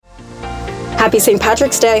Happy St.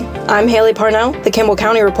 Patrick's Day. I'm Haley Parnell, the Campbell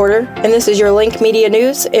County reporter, and this is your Link Media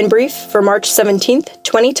News in brief for March 17th,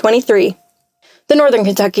 2023. The Northern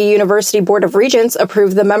Kentucky University Board of Regents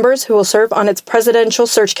approved the members who will serve on its presidential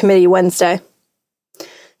search committee Wednesday.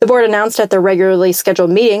 The board announced at their regularly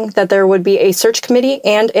scheduled meeting that there would be a search committee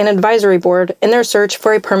and an advisory board in their search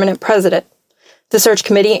for a permanent president. The search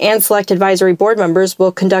committee and select advisory board members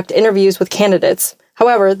will conduct interviews with candidates.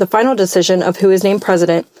 However, the final decision of who is named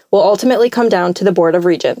president will ultimately come down to the Board of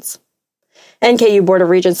Regents. NKU Board of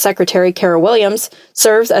Regents Secretary Kara Williams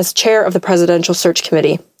serves as chair of the Presidential Search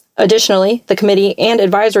Committee. Additionally, the committee and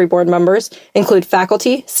advisory board members include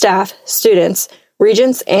faculty, staff, students,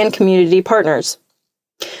 regents, and community partners.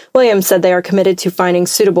 Williams said they are committed to finding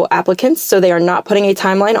suitable applicants, so they are not putting a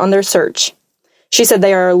timeline on their search. She said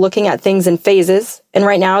they are looking at things in phases, and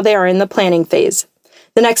right now they are in the planning phase.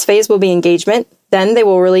 The next phase will be engagement. Then they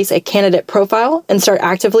will release a candidate profile and start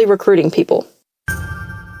actively recruiting people.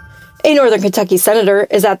 A Northern Kentucky senator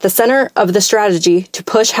is at the center of the strategy to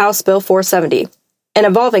push House Bill 470, an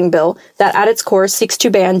evolving bill that at its core seeks to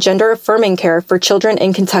ban gender-affirming care for children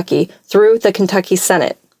in Kentucky through the Kentucky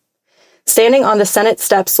Senate. Standing on the Senate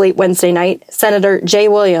steps late Wednesday night, Senator Jay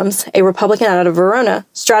Williams, a Republican out of Verona,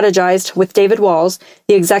 strategized with David Walls,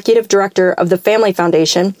 the executive director of the Family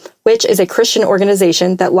Foundation, which is a Christian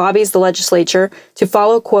organization that lobbies the legislature to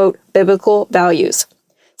follow, quote, biblical values.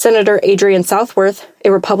 Senator Adrian Southworth,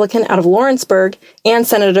 a Republican out of Lawrenceburg, and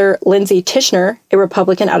Senator Lindsey Tishner, a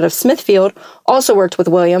Republican out of Smithfield, also worked with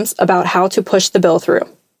Williams about how to push the bill through.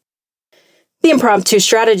 The impromptu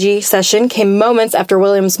strategy session came moments after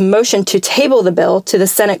Williams motioned to table the bill to the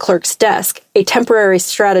Senate clerk's desk, a temporary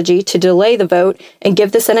strategy to delay the vote and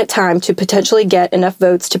give the Senate time to potentially get enough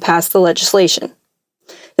votes to pass the legislation.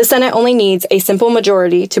 The Senate only needs a simple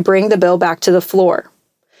majority to bring the bill back to the floor.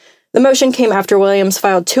 The motion came after Williams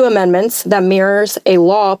filed 2 amendments that mirrors a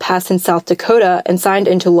law passed in South Dakota and signed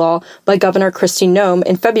into law by Governor Kristi Noem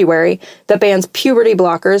in February that bans puberty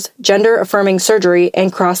blockers, gender-affirming surgery,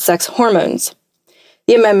 and cross-sex hormones.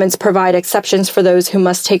 The amendments provide exceptions for those who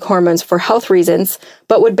must take hormones for health reasons,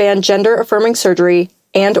 but would ban gender-affirming surgery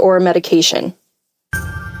and/or medication.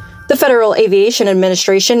 The Federal Aviation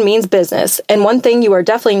Administration means business, and one thing you are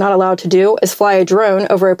definitely not allowed to do is fly a drone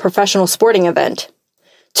over a professional sporting event.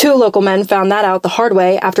 2 local men found that out the hard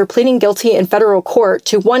way after pleading guilty in federal court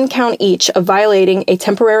to 1 count each of violating a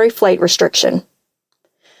temporary flight restriction.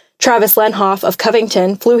 Travis Lenhoff of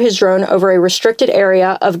Covington flew his drone over a restricted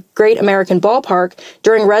area of Great American Ballpark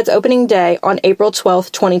during Reds opening day on April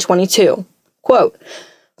 12, 2022. Quote,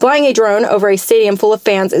 flying a drone over a stadium full of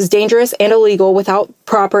fans is dangerous and illegal without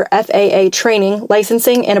proper FAA training,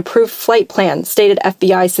 licensing, and approved flight plan, stated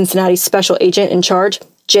FBI Cincinnati Special Agent in Charge,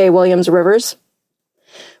 J. Williams Rivers.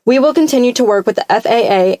 We will continue to work with the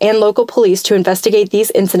FAA and local police to investigate these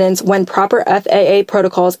incidents when proper FAA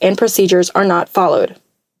protocols and procedures are not followed.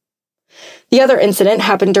 The other incident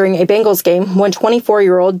happened during a Bengals game when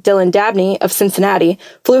 24-year-old Dylan Dabney of Cincinnati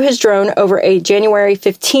flew his drone over a January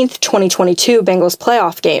 15, 2022 Bengals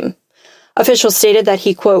playoff game. Officials stated that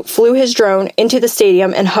he, quote, flew his drone into the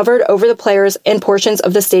stadium and hovered over the players and portions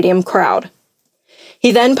of the stadium crowd.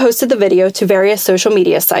 He then posted the video to various social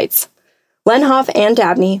media sites. Lenhoff and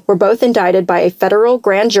Dabney were both indicted by a federal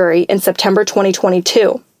grand jury in September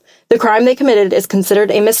 2022. The crime they committed is considered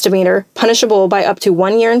a misdemeanor, punishable by up to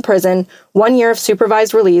 1 year in prison, 1 year of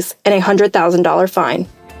supervised release, and a $100,000 fine.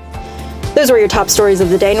 Those were your top stories of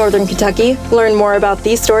the day, Northern Kentucky. Learn more about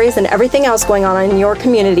these stories and everything else going on in your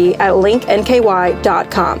community at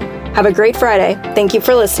linknky.com. Have a great Friday. Thank you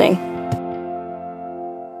for listening.